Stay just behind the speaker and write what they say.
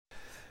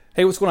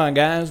Hey, what's going on,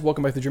 guys?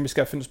 Welcome back to the Jeremy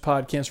Scott Fitness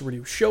Podcast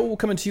Radio Show.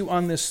 Coming to you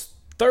on this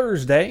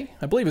Thursday.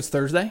 I believe it's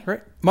Thursday,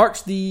 right?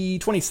 March the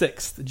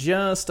 26th.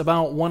 Just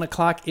about 1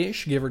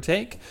 o'clock-ish, give or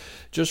take.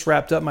 Just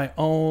wrapped up my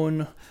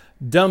own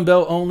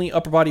dumbbell-only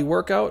upper body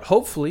workout.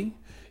 Hopefully,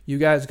 you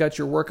guys got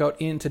your workout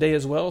in today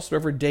as well. So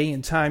every day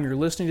and time you're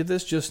listening to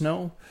this, just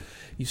know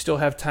you still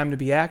have time to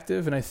be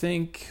active. And I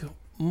think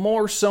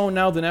more so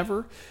now than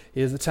ever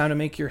is the time to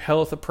make your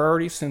health a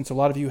priority, since a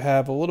lot of you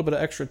have a little bit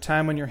of extra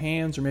time on your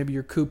hands, or maybe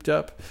you're cooped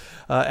up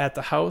at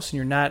the house and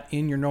you're not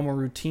in your normal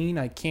routine.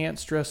 I can't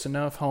stress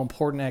enough how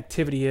important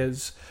activity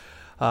is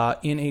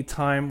in a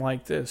time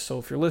like this. So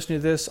if you're listening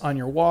to this on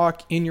your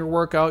walk, in your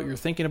workout, you're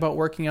thinking about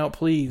working out,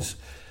 please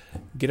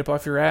get up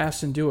off your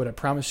ass and do it. I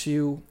promise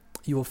you,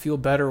 you will feel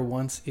better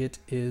once it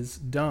is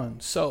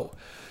done. So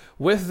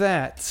with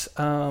that,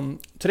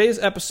 today's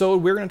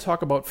episode, we're going to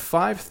talk about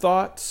 5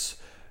 thoughts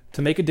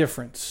to make a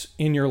difference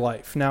in your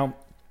life. Now,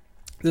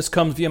 this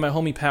comes via my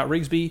homie Pat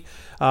Rigsby.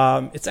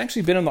 It's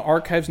actually been in the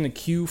archives in the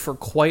queue for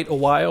quite a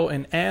while,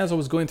 and as I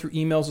was going through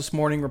emails this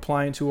morning,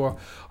 replying to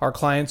our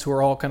clients who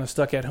are all kind of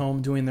stuck at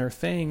home doing their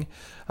thing,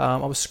 I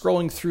was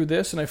scrolling through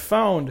this, and I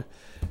found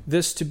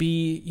this to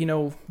be,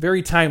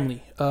 very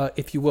timely,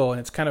 if you will, and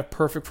it's kind of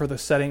perfect for the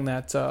setting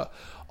that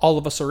all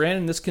of us are in,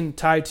 and this can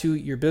tie to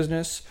your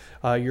business,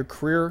 your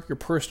career, your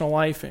personal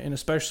life, and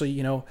especially,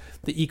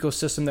 the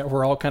ecosystem that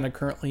we're all kind of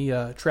currently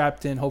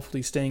trapped in,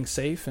 hopefully staying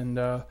safe. And,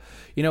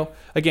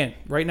 again,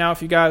 right now,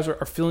 if you guys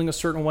are feeling a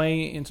certain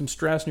way in some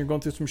stress and you're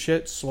going through some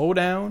shit, slow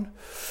down,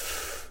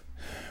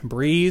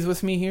 breathe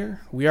with me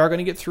here. We are going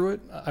to get through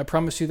it. I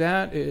promise you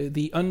that.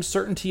 The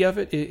uncertainty of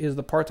it is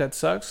the part that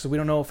sucks. So we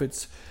don't know if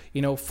it's,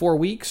 4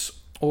 weeks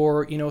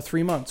or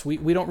 3 months.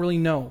 We don't really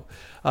know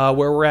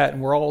where we're at,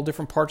 and we're all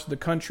different parts of the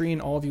country,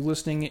 and all of you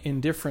listening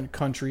in different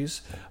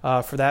countries,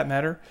 for that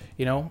matter.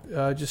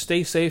 Just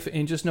stay safe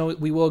and just know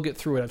we will get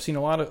through it. I've seen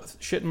a lot of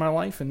shit in my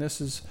life, and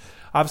this is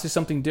obviously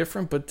something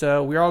different, but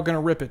we're all going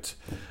to rip it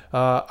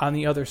on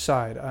the other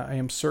side. I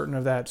am certain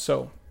of that.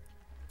 So,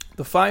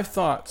 the 5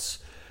 thoughts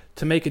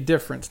to make a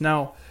difference.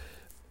 Now,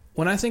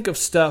 when I think of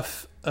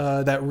stuff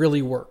that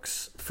really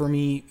works for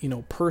me,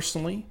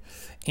 personally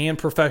and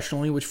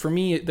professionally, which for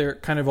me, they're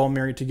kind of all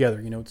married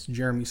together. It's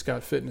Jeremy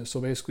Scott Fitness.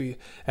 So basically,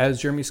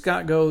 as Jeremy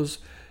Scott goes,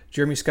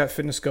 Jeremy Scott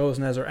Fitness goes,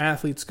 and as our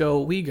athletes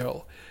go, we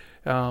go.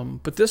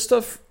 But this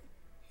stuff,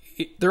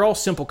 they're all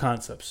simple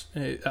concepts.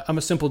 I'm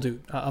a simple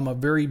dude. I'm a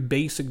very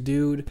basic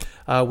dude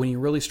when you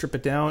really strip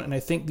it down, and I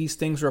think these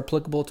things are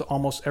applicable to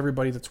almost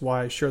everybody. That's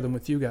why I share them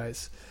with you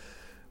guys.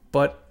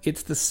 But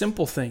it's the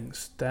simple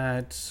things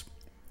that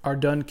are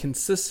done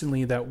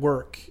consistently that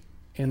work,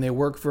 and they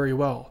work very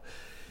well.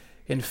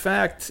 In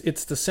fact,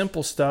 it's the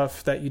simple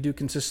stuff that you do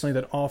consistently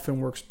that often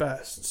works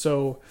best.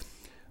 So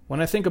when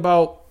I think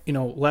about,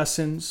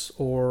 lessons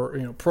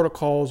or,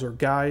 protocols or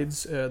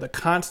guides, the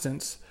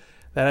constants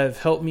that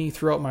have helped me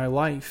throughout my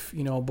life,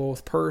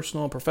 both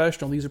personal and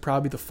professional, these are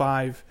probably the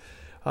 5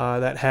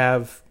 that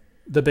have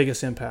the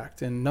biggest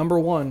impact. And number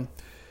 1,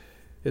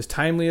 as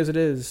timely as it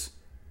is,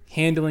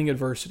 handling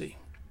adversity.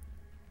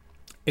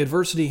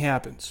 Adversity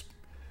happens.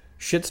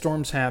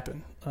 Shitstorms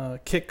happen.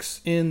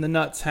 Kicks in the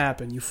nuts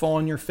happen. You fall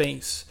on your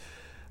face.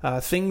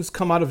 Things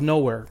come out of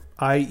nowhere,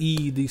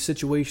 i.e. the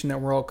situation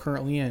that we're all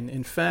currently in.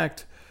 In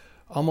fact,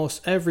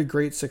 almost every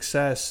great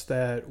success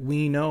that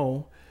we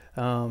know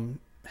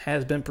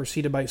has been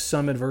preceded by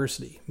some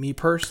adversity. Me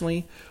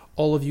personally,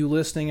 all of you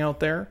listening out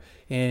there,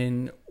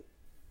 and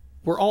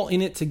we're all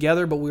in it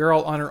together, but we're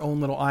all on our own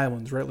little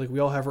islands, right? Like we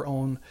all have our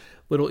own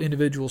little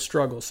individual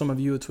struggles. Some of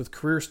you, it's with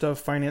career stuff,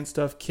 finance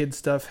stuff, kid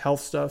stuff,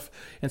 health stuff,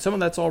 and some of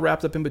that's all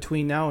wrapped up in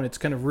between now, and it's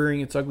kind of rearing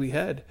its ugly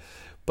head.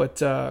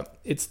 But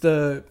it's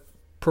the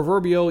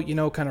proverbial,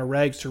 kind of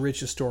rags to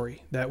riches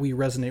story that we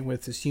resonate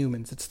with as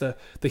humans. It's the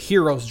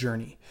hero's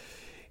journey.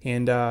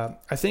 And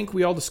I think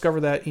we all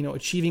discover that,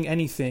 achieving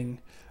anything,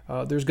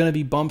 there's going to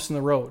be bumps in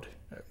the road.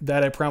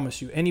 That I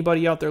promise you.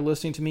 Anybody out there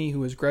listening to me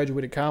who has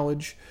graduated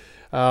college,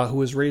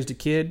 who has raised a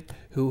kid,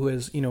 who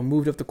has,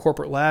 moved up the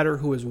corporate ladder,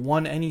 who has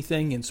won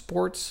anything in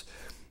sports,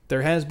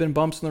 there has been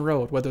bumps in the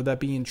road, whether that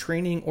be in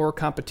training or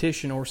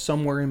competition or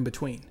somewhere in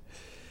between.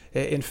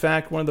 In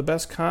fact, one of the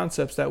best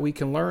concepts that we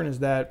can learn is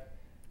that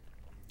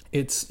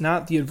it's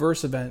not the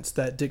adverse events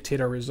that dictate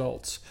our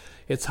results.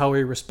 It's how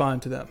we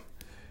respond to them.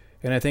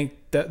 And I think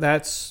that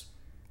that's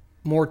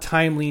more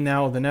timely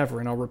now than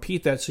ever. And I'll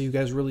repeat that so you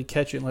guys really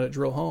catch it and let it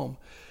drill home.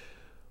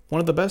 One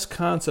of the best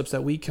concepts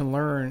that we can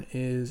learn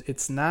is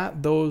it's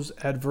not those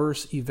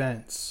adverse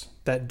events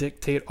that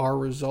dictate our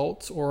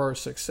results or our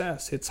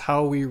success. It's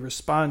how we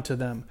respond to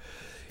them.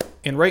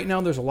 And right now,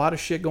 there's a lot of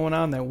shit going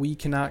on that we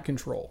cannot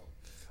control.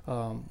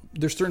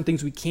 There's certain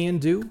things we can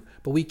do,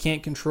 but we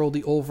can't control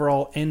the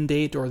overall end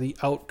date or the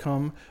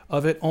outcome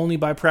of it only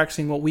by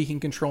practicing what we can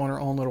control in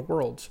our own little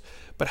worlds.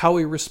 But how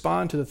we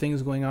respond to the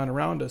things going on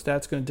around us,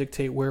 that's going to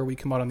dictate where we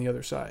come out on the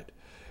other side.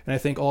 And I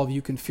think all of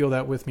you can feel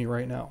that with me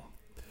right now.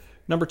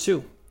 Number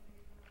 2,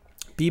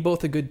 be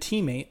both a good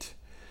teammate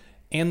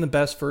and the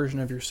best version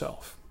of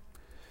yourself.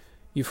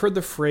 You've heard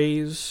the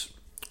phrase,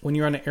 when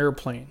you're on an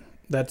airplane,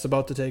 that's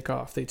about to take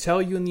off. They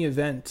tell you in the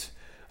event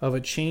of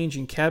a change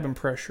in cabin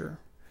pressure,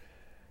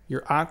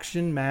 your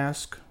oxygen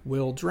mask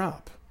will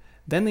drop.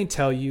 Then they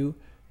tell you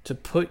to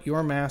put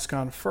your mask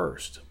on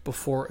first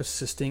before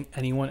assisting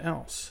anyone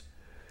else.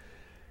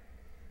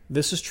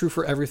 This is true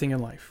for everything in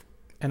life.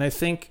 And I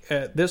think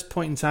at this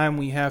point in time,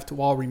 we have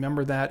to all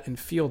remember that and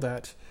feel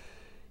that.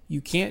 You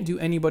can't do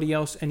anybody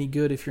else any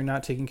good if you're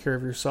not taking care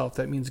of yourself.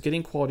 That means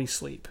getting quality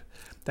sleep.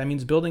 That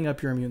means building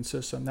up your immune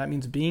system. That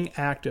means being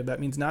active. That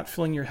means not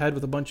filling your head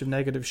with a bunch of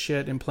negative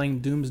shit and playing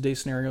doomsday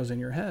scenarios in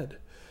your head.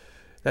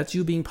 That's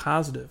you being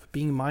positive,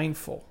 being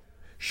mindful,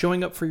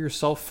 showing up for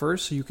yourself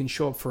first so you can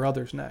show up for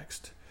others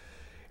next.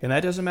 And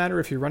that doesn't matter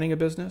if you're running a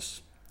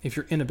business, if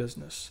you're in a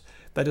business.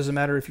 That doesn't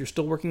matter if you're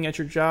still working at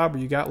your job or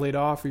you got laid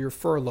off or you're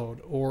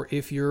furloughed or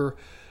if you're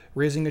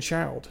raising a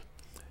child.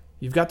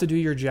 You've got to do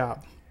your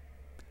job.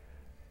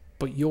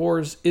 But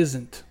yours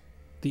isn't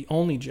the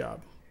only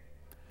job.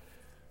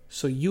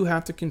 So you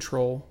have to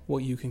control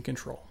what you can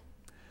control.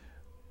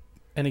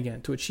 And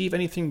again, to achieve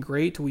anything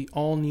great, we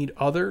all need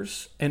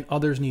others and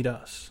others need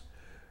us.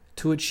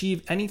 To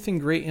achieve anything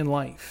great in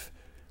life,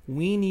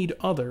 we need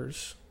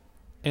others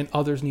and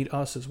others need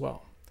us as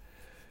well.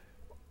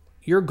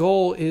 Your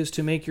goal is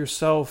to make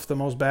yourself the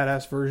most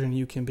badass version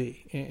you can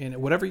be. And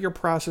whatever your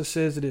process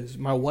is, it is.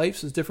 My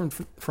wife's is different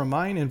from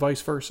mine and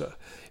vice versa.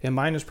 And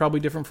mine is probably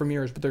different from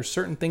yours. But there's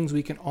certain things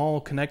we can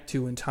all connect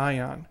to and tie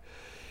on.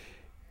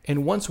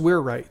 And once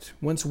we're right,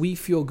 once we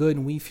feel good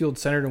and we feel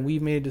centered and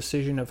we've made a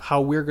decision of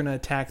how we're going to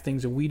attack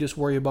things and we just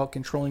worry about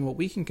controlling what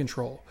we can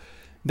control,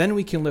 then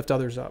we can lift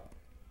others up.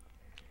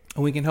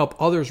 And we can help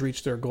others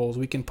reach their goals.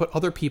 We can put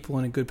other people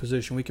in a good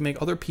position. We can make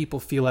other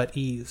people feel at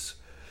ease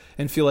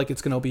and feel like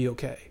it's going to be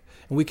okay.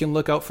 And we can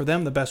look out for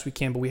them the best we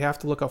can, but we have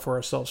to look out for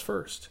ourselves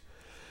first.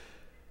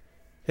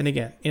 And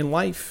again, in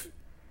life,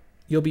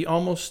 you'll be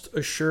almost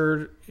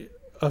assured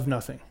of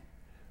nothing.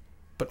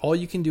 But all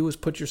you can do is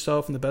put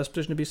yourself in the best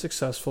position to be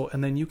successful,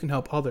 and then you can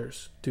help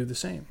others do the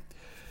same.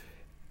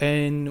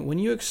 And when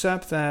you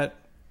accept that,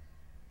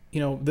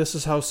 this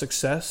is how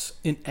success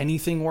in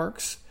anything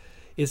works,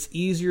 it's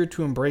easier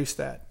to embrace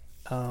that.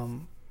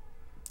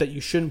 That you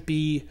shouldn't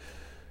be,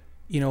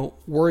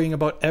 worrying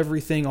about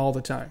everything all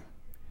the time.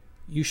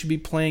 You should be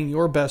playing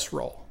your best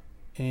role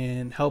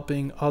and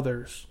helping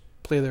others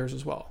play theirs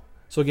as well.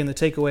 So again, the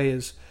takeaway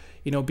is,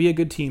 be a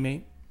good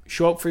teammate,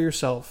 show up for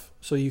yourself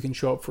so you can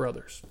show up for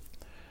others.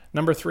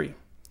 Number 3,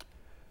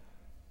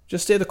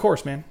 just stay the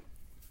course, man.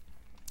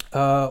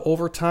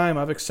 Over time,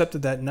 I've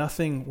accepted that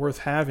nothing worth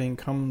having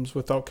comes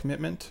without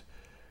commitment,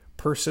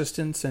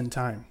 persistence, and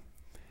time.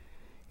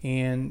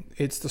 And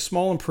it's the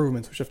small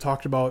improvements, which I've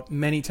talked about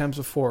many times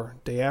before,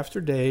 day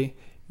after day,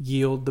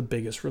 yield the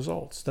biggest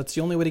results. That's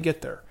the only way to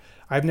get there.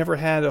 I've never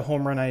had a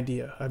home run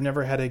idea. I've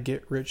never had a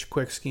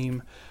get-rich-quick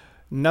scheme.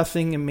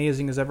 Nothing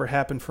amazing has ever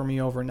happened for me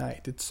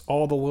overnight. It's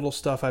all the little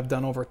stuff I've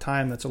done over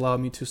time that's allowed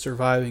me to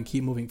survive and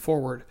keep moving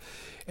forward.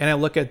 And I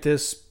look at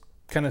this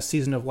kind of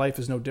season of life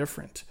as no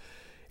different.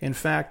 In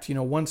fact,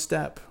 one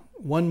step,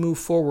 one move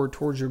forward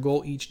towards your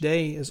goal each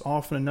day is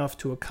often enough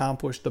to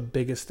accomplish the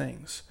biggest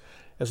things,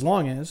 as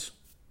long as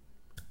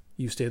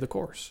you stay the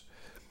course.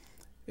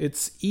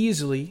 It's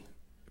easily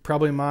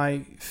probably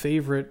my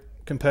favorite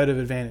competitive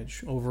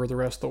advantage over the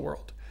rest of the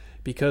world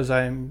because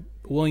I'm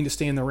willing to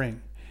stay in the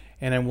ring.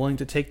 And I'm willing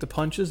to take the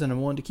punches, and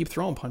I'm willing to keep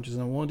throwing punches,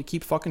 and I'm willing to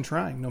keep fucking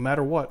trying, no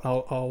matter what.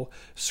 I'll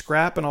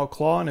scrap and I'll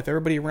claw, and if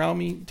everybody around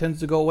me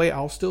tends to go away,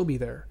 I'll still be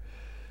there.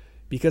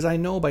 Because I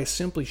know by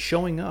simply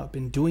showing up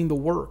and doing the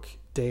work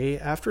day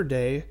after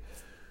day,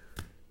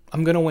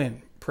 I'm going to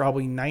win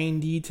probably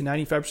 90 to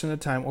 95% of the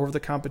time over the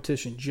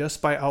competition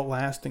just by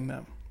outlasting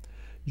them.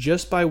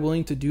 Just by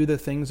willing to do the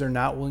things they're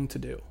not willing to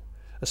do.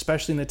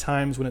 Especially in the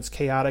times when it's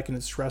chaotic and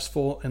it's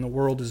stressful and the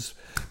world is,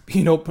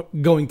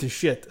 going to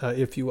shit,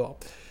 if you will.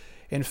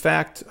 In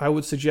fact, I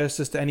would suggest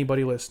this to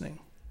anybody listening.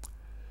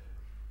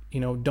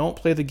 Don't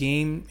play the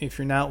game if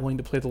you're not willing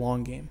to play the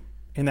long game.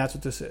 And that's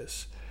what this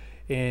is.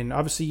 And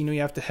obviously, you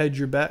have to hedge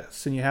your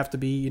bets and you have to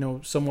be,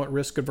 somewhat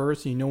risk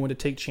averse. And you know when to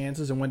take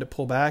chances and when to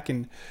pull back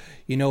and,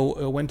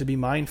 when to be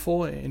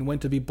mindful and when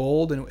to be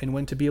bold and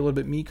when to be a little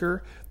bit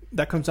meeker.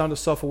 That comes down to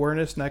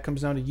self-awareness and that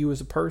comes down to you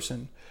as a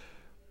person.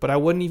 But I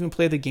wouldn't even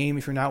play the game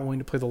if you're not willing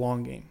to play the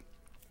long game.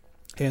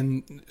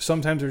 And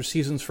sometimes there's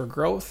seasons for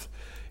growth.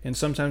 And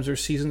sometimes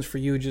there's seasons for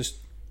you just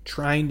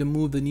trying to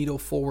move the needle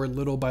forward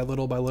little by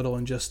little by little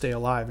and just stay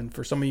alive. And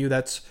for some of you,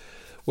 that's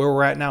where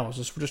we're at now. We're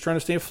just trying to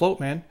stay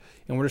afloat, man.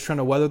 And we're just trying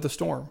to weather the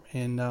storm.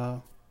 And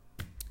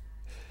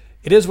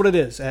it is what it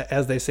is,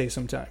 as they say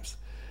sometimes.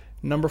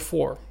 Number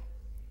 4,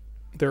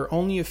 there are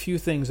only a few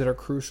things that are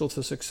crucial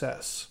to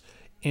success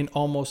in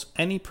almost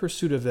any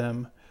pursuit of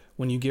them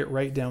when you get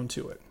right down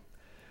to it.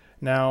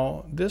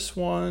 Now, this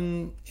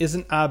one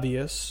isn't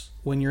obvious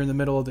when you're in the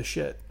middle of the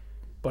shit,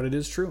 but it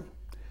is true.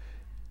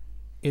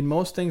 In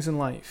most things in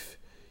life,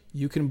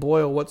 you can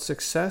boil what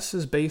success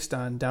is based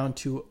on down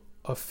to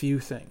a few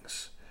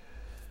things.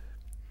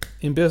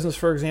 In business,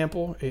 for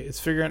example, it's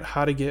figuring out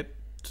how to get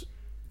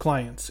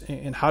clients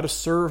and how to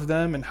serve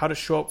them and how to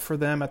show up for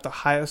them at the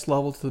highest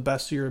level to the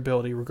best of your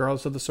ability,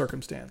 regardless of the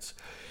circumstance.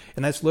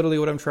 And that's literally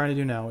what I'm trying to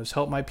do now, is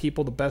help my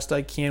people the best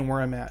I can where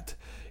I'm at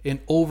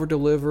and over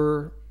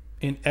deliver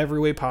in every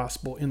way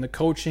possible, in the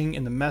coaching,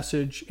 in the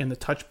message, in the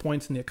touch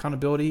points, in the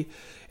accountability,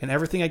 and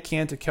everything I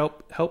can to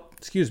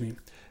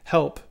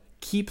help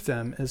keep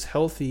them as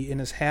healthy and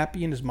as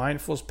happy and as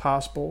mindful as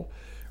possible,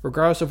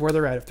 regardless of where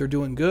they're at, if they're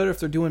doing good, if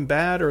they're doing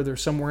bad, or they're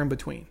somewhere in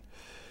between.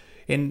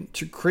 And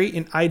to create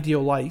an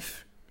ideal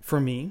life for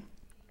me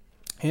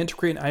and to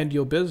create an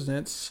ideal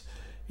business,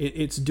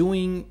 it's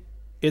doing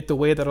it the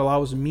way that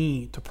allows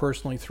me to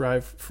personally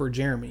thrive for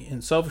Jeremy.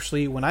 And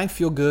selfishly, when I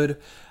feel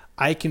good,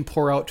 I can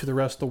pour out to the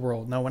rest of the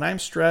world. Now, when I'm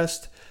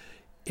stressed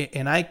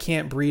and I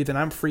can't breathe and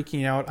I'm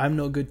freaking out, I'm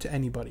no good to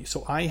anybody.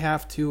 So I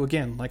have to,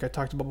 again, like I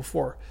talked about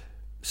before,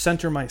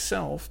 center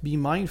myself, be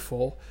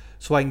mindful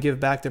so I can give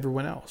back to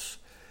everyone else.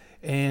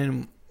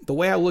 And the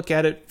way I look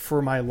at it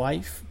for my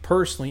life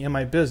personally and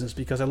my business,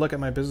 because I look at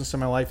my business and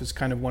my life as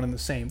kind of one and the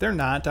same. They're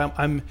not.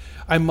 I'm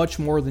much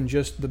more than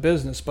just the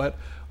business, but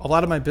a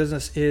lot of my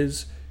business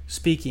is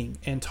speaking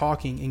and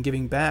talking and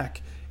giving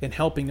back and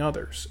helping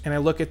others. And I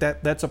look at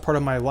that, that's a part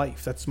of my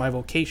life. That's my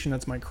vocation.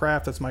 That's my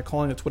craft. That's my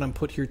calling. That's what I'm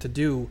put here to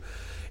do.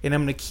 And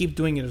I'm going to keep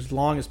doing it as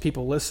long as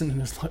people listen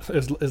and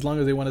as long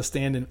as they want to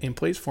stand in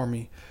place for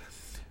me.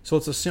 So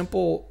it's a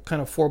simple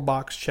kind of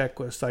 4-box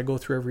checklist I go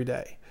through every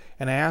day.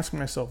 And I ask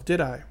myself, did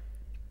I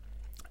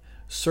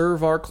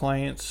serve our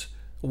clients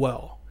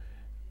well?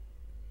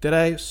 Did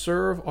I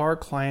serve our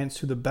clients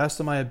to the best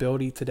of my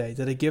ability today?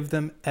 Did I give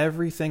them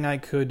everything I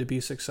could to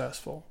be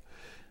successful?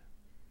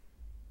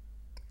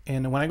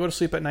 And when I go to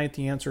sleep at night,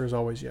 the answer is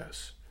always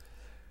yes.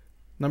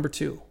 Number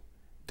 2,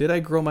 did I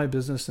grow my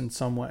business in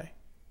some way?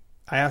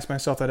 I ask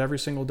myself that every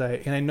single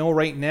day. And I know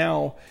right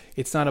now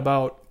it's not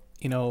about,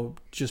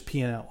 just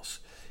P&Ls.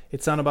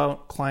 It's not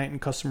about client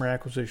and customer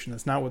acquisition.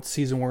 That's not what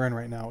season we're in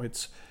right now.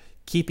 It's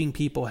keeping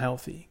people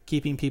healthy,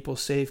 keeping people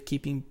safe,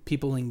 keeping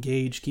people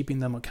engaged, keeping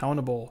them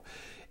accountable,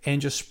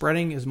 and just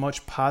spreading as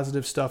much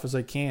positive stuff as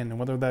I can. And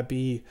whether that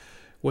be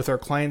with our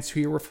clients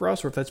who work for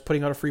us or if that's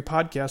putting out a free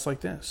podcast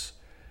like this.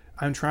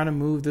 I'm trying to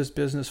move this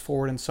business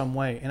forward in some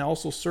way and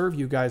also serve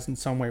you guys in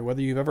some way,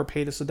 whether you've ever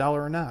paid us $1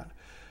 or not.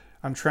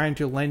 I'm trying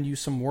to lend you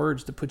some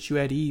words to put you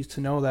at ease,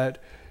 to know that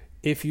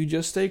if you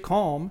just stay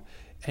calm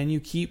and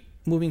you keep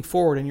moving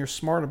forward and you're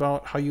smart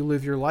about how you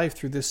live your life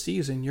through this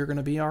season, you're going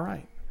to be all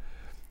right.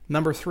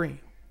 Number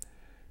 3,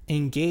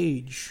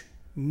 engage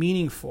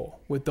meaningful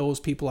with those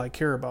people I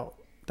care about.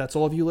 That's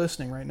all of you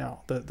listening right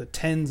now, the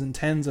tens and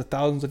tens of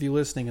thousands of you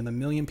listening and the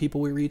million people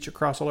we reach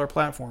across all our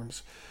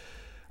platforms.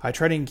 I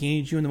try to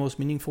engage you in the most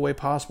meaningful way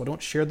possible. I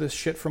don't share this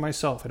shit for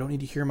myself. I don't need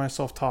to hear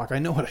myself talk. I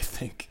know what I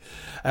think.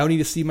 I don't need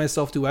to see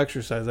myself do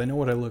exercise. I know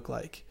what I look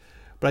like.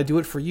 But I do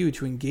it for you,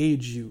 to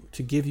engage you,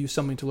 to give you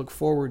something to look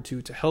forward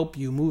to help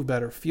you move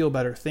better, feel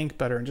better, think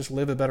better, and just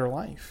live a better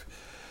life.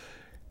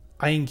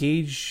 I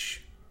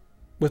engage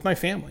with my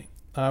family,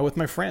 with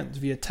my friends,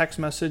 via text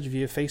message,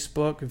 via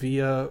Facebook,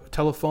 via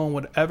telephone,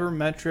 whatever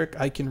metric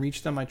I can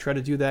reach them. I try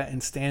to do that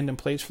and stand in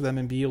place for them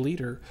and be a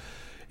leader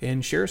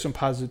and share some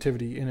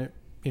positivity in it.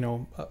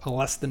 A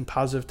less than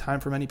positive time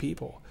for many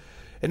people.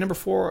 And number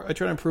 4, I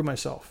try to improve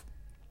myself.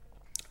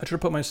 I try to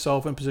put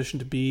myself in a position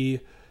to be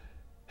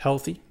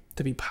healthy,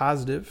 to be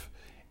positive,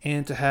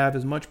 and to have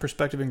as much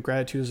perspective and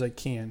gratitude as I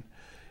can.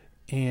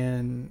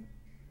 And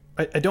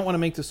I don't want to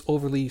make this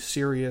overly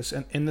serious,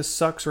 and this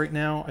sucks right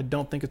now. I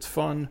don't think it's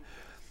fun,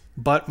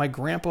 but my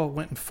grandpa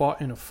went and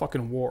fought in a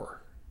fucking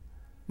war.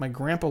 My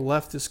grandpa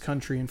left this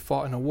country and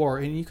fought in a war,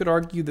 and you could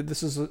argue that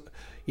this is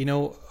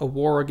a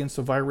war against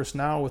a virus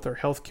now with our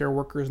healthcare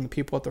workers and the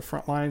people at the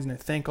front lines. And I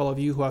thank all of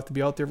you who have to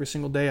be out there every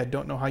single day. I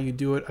don't know how you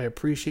do it. I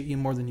appreciate you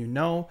more than you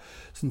know.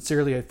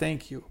 Sincerely, I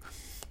thank you.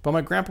 But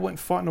my grandpa went and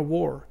fought in a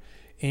war,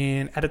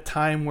 and at a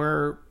time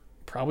where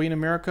probably in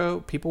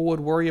America, people would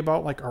worry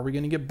about, like, are we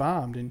going to get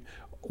bombed? And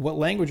what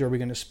language are we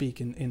going to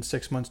speak in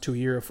 6 months to a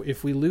year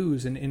if we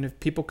lose? And if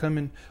people come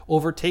and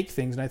overtake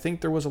things? And I think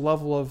there was a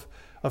level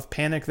of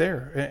panic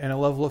there and a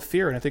level of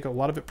fear. And I think a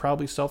lot of it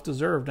probably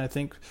self-deserved. And I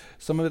think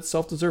some of it's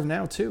self-deserved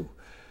now too.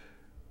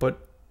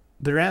 But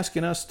they're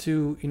asking us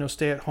to,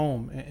 stay at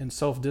home and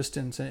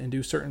self-distance and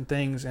do certain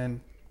things.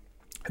 And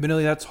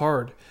admittedly, that's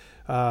hard.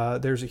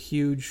 There's a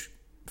huge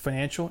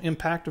financial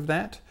impact of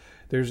that.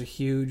 There's a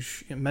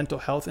huge mental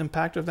health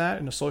impact of that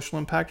and a social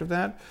impact of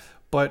that.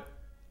 But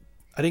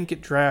I didn't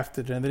get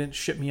drafted, and they didn't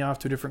ship me off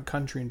to a different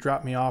country and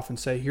drop me off and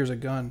say, here's a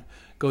gun,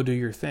 go do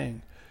your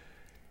thing.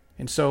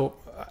 And so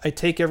I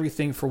take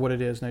everything for what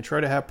it is, and I try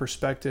to have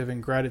perspective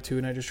and gratitude,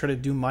 and I just try to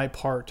do my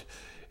part,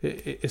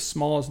 as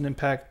small as an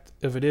impact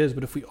of it is.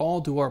 But if we all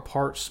do our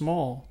part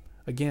small,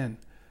 again,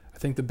 I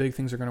think the big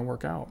things are going to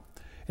work out.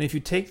 And if you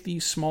take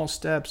these small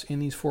steps in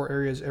these 4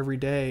 areas every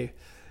day,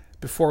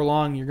 before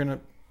long, you're going to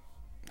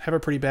have a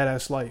pretty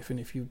badass life. And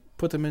if you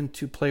put them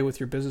into play with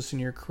your business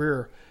and your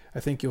career, I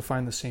think you'll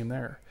find the same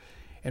there.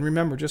 And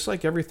remember, just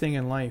like everything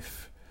in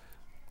life,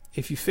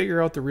 if you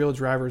figure out the real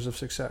drivers of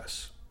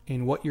success,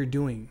 in what you're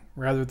doing,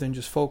 rather than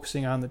just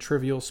focusing on the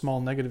trivial,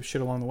 small, negative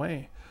shit along the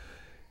way,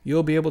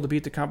 you'll be able to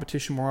beat the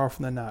competition more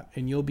often than not.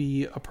 And you'll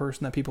be a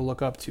person that people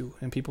look up to,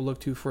 and people look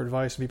to for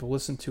advice, and people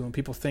listen to, and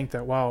people think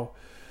that, wow,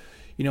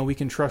 we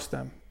can trust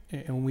them,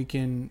 and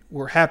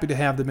we're happy to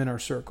have them in our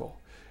circle.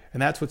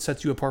 And that's what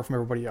sets you apart from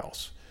everybody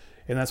else.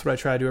 And that's what I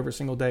try to do every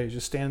single day, is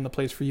just stand in the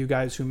place for you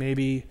guys who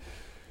maybe,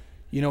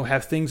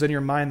 have things on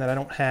your mind that I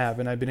don't have.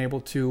 And I've been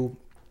able to,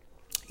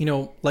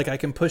 like I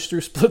can push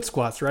through split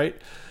squats, right?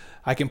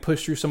 I can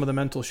push through some of the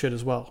mental shit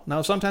as well.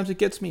 Now, sometimes it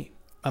gets me.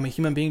 I'm a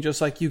human being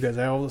just like you guys.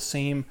 I have all the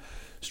same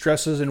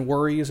stresses and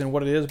worries and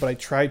what it is, but I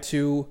try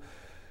to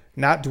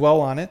not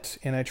dwell on it,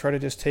 and I try to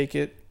just take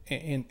it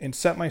and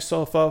set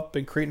myself up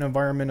and create an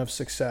environment of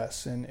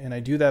success. And I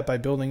do that by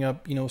building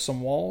up,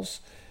 some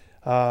walls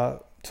to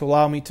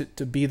allow me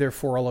to be there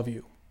for all of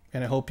you.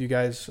 And I hope you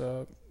guys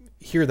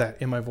hear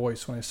that in my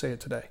voice when I say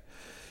it today.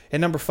 And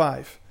number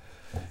 5,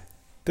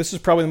 this is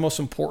probably the most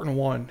important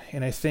one,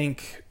 and I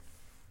think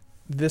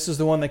this is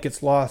the one that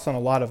gets lost on a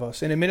lot of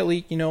us. And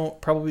admittedly,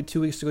 probably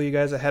 2 weeks ago, you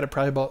guys, I had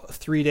probably about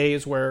 3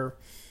 days where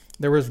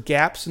there was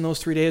gaps in those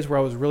 3 days where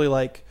I was really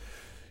like,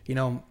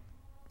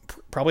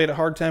 probably had a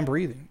hard time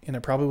breathing. And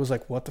it probably was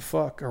like, what the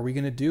fuck are we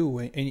going to do?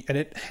 And I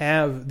didn't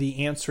have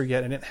the answer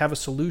yet. I didn't have a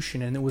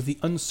solution. And it was the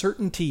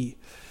uncertainty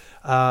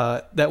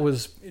that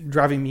was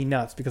driving me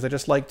nuts, because I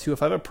just like to,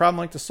 if I have a problem,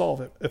 I like to solve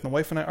it. If my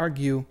wife and I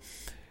argue,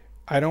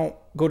 I don't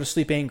go to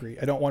sleep angry.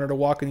 I don't want her to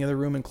walk in the other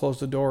room and close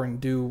the door and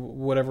do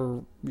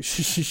whatever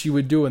she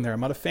would do in there.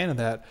 I'm not a fan of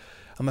that.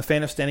 I'm a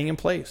fan of standing in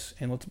place,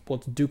 and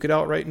let's duke it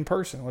out right in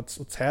person.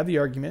 Let's have the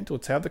argument,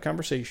 let's have the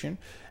conversation,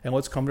 and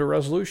let's come to a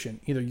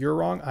resolution. Either you're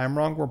wrong, I'm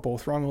wrong, we're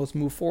both wrong, and let's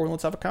move forward and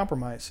let's have a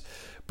compromise.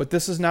 But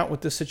this is not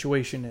what this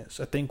situation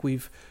is. I think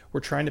we're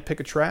trying to pick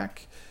a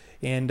track,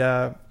 and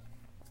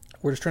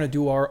we're just trying to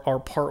do our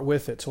part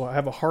with it. So I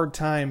have a hard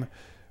time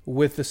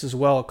with this as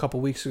well a couple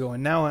weeks ago,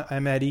 and now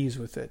I'm at ease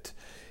with it.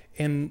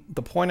 And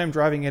the point I'm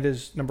driving at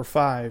is number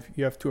 5,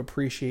 you have to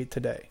appreciate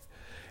today.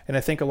 And I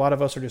think a lot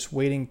of us are just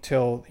waiting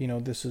till,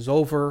 this is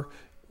over,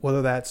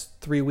 whether that's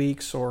 3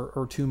 weeks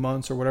or 2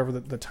 months or whatever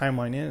the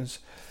timeline is.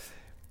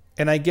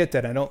 And I get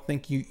that. I don't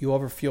think you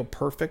ever feel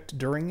perfect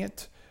during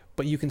it,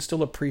 but you can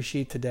still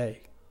appreciate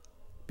today,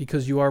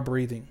 because you are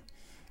breathing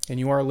and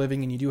you are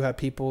living, and you do have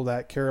people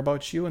that care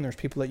about you, and there's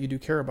people that you do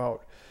care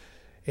about.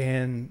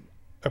 And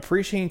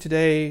appreciating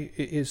today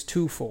is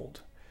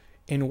twofold.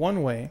 In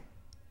one way,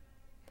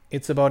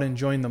 it's about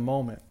enjoying the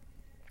moment,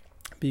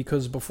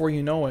 because before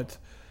you know it,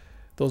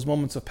 those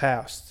moments have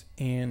passed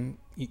and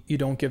you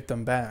don't get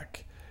them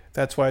back.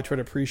 That's why I try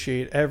to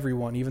appreciate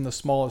everyone, even the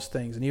smallest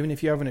things. And even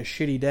if you're having a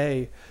shitty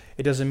day,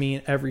 it doesn't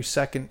mean every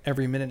second,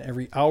 every minute,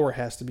 every hour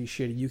has to be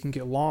shitty. You can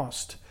get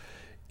lost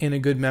in a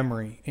good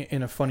memory,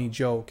 in a funny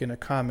joke, in a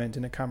comment,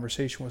 in a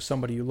conversation with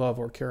somebody you love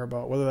or care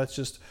about, whether that's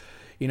just,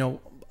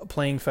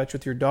 playing fetch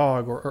with your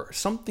dog or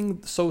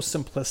something so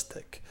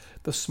simplistic.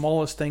 The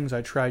smallest things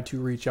I try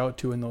to reach out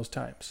to in those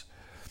times.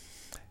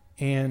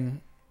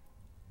 And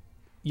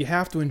you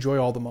have to enjoy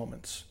all the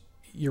moments.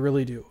 You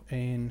really do.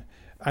 And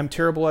I'm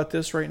terrible at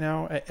this right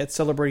now, at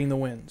celebrating the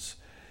wins.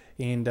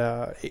 And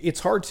it's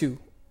hard to,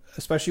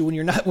 especially when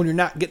you're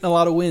not getting a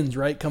lot of wins,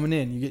 right? Coming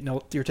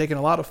in, you're taking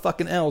a lot of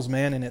fucking L's,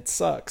 man, and it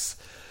sucks.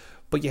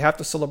 But you have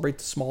to celebrate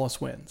the smallest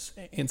wins.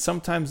 And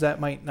sometimes that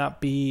might not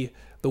be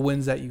the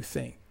wins that you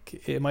think.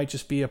 It might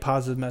just be a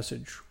positive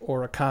message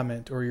or a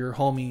comment, or your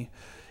homie,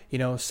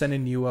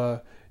 sending you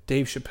a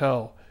Dave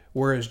Chappelle,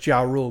 whereas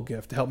Ja Rule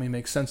gift to help me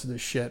make sense of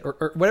this shit,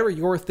 or whatever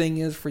your thing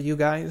is for you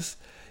guys.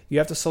 You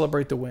have to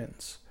celebrate the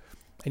wins,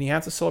 and you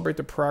have to celebrate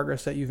the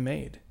progress that you've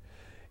made.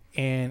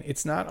 And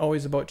it's not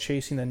always about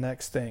chasing the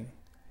next thing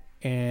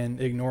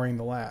and ignoring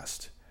the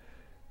last.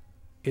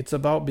 It's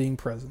about being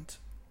present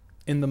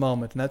in the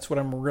moment. And that's what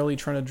I'm really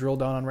trying to drill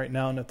down on right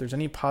now. And if there's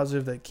any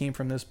positive that came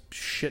from this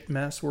shit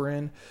mess we're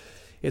in,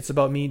 it's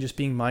about me just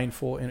being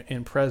mindful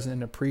and present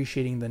and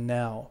appreciating the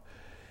now.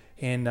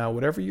 And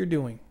whatever you're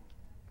doing,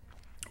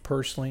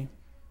 personally,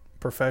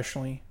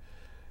 professionally,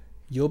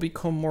 you'll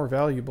become more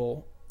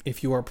valuable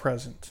if you are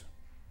present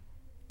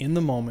in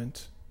the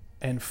moment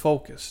and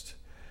focused,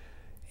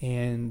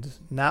 and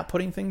not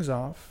putting things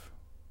off,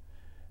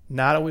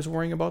 not always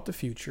worrying about the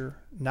future,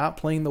 not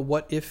playing the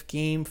what if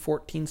game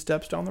 14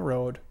 steps down the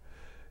road,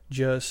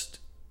 just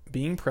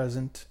being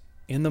present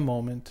in the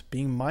moment,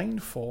 being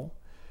mindful,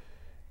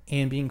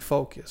 and being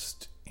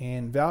focused,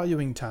 and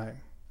valuing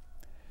time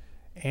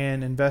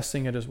and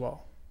investing it as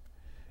well.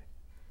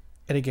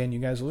 And again, you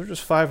guys, those are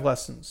just 5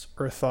 lessons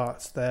or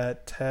thoughts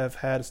that have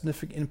had a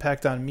significant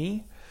impact on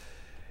me,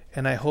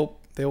 and I hope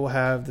they will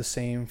have the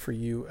same for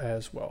you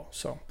as well.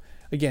 So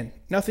again,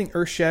 nothing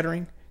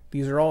earth-shattering.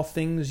 These are all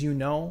things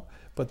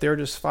but they're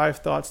just 5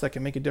 thoughts that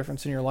can make a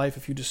difference in your life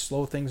if you just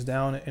slow things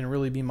down and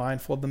really be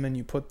mindful of them, and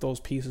you put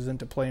those pieces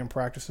into play and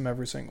practice them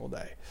every single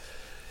day.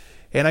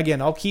 And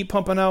again, I'll keep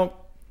pumping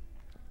out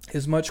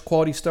as much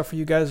quality stuff for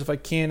you guys if I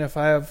can. If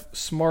I have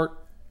smart,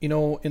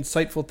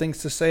 insightful things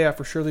to say, I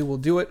for surely will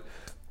do it.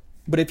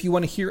 But if you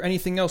want to hear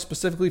anything else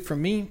specifically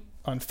from me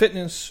on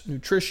fitness,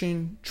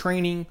 nutrition,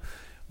 training,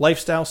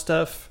 lifestyle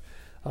stuff,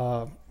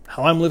 how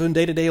I'm living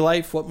day-to-day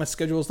life, what my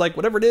schedule is like,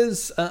 whatever it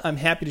is, I'm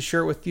happy to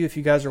share it with you if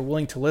you guys are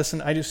willing to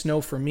listen. I just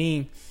know for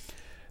me,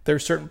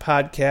 there's certain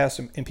podcasts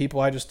and people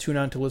I just tune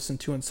on to listen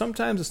to, and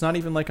sometimes it's not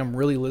even like I'm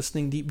really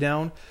listening deep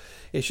down.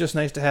 It's just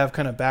nice to have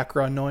kind of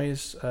background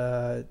noise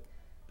to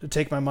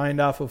take my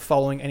mind off of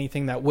following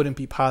anything that wouldn't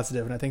be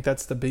positive, and I think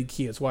that's the big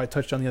key. It's why I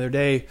touched on the other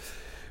day,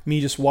 me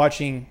just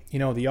watching,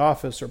 The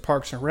Office or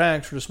Parks and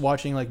Rec, or just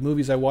watching like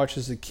movies I watched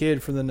as a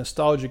kid for the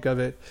nostalgic of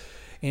it,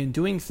 and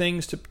doing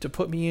things to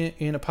put me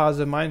in a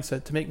positive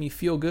mindset, to make me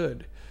feel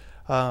good,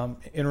 and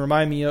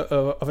remind me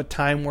of a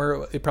time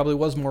where it probably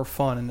was more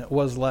fun and it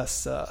was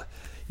less,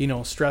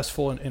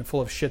 stressful and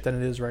full of shit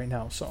than it is right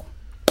now. So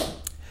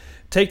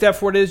take that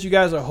for what it is, you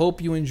guys. I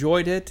hope you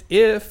enjoyed it.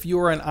 If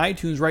you're on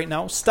iTunes right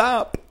now,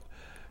 stop.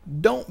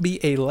 Don't be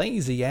a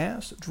lazy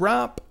ass.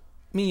 Drop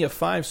me a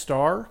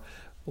 5-star.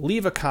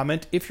 Leave a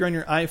comment. If you're on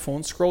your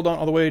iPhone, scroll down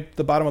all the way to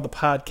the bottom of the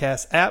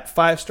podcast app.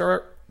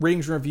 5-star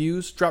ratings and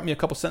reviews. Drop me a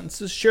couple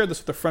sentences. Share this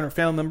with a friend or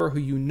family member who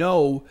you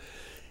know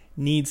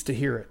needs to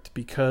hear it,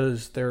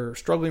 because they're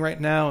struggling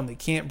right now and they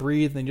can't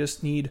breathe. And they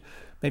just need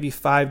maybe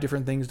 5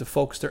 different things to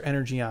focus their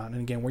energy on.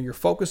 And again, where your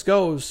focus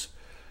goes,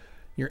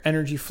 your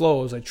energy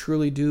flows. I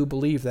truly do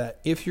believe that.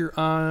 If you're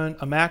on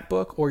a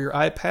MacBook or your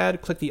iPad,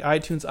 click the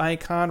iTunes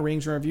icon,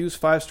 ratings and reviews,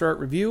 5-star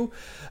review.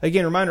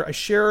 Again, reminder, I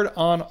shared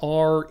on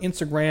our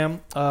Instagram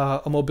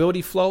a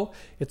mobility flow.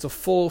 It's a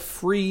full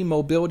free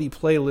mobility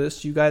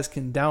playlist you guys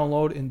can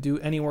download and do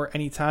anywhere,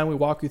 anytime. We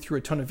walk you through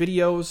a ton of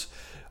videos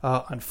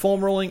on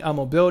foam rolling, on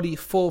mobility,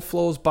 full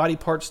flows, body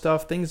part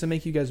stuff, things that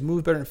make you guys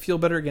move better and feel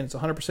better. Again, it's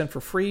 100% for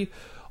free.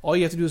 All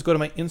you have to do is go to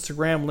my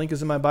Instagram. Link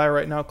is in my bio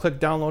right now.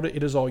 Click download it.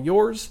 It is all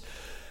yours.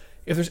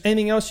 If there's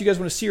anything else you guys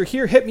want to see or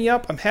hear, hit me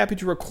up. I'm happy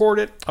to record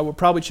it. I will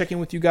probably check in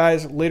with you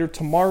guys later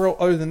tomorrow.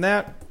 Other than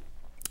that,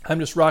 I'm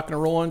just rocking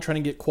and rolling,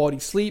 trying to get quality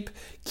sleep,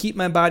 keep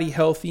my body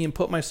healthy, and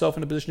put myself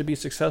in a position to be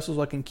successful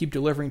so I can keep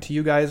delivering to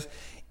you guys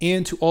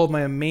and to all of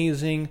my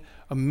amazing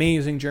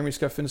Jeremy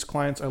Scott Fitness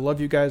clients. I love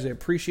you guys. I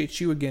appreciate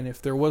you. Again,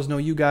 if there was no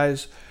you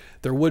guys,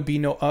 there would be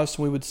no us,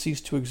 and we would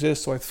cease to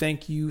exist. So I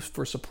thank you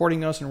for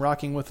supporting us and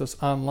rocking with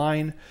us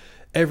online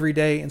every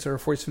day inside our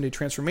 47-day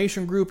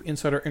transformation group,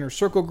 inside our inner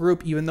circle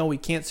group. Even though we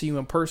can't see you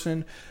in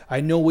person,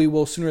 I know we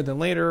will sooner than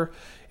later.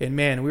 And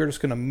man, we're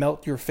just going to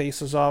melt your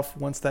faces off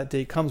once that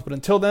day comes. But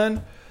until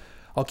then,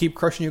 I'll keep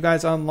crushing you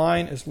guys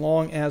online as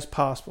long as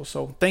possible.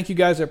 So thank you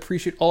guys. I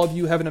appreciate all of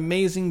you. Have an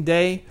amazing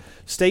day.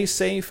 Stay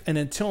safe. And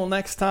until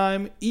next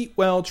time, eat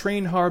well,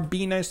 train hard,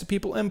 be nice to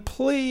people. And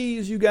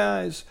please, you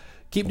guys,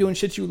 keep doing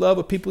shit you love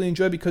with people you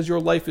enjoy, because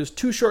your life is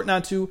too short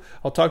not to.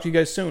 I'll talk to you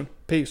guys soon.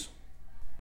 Peace.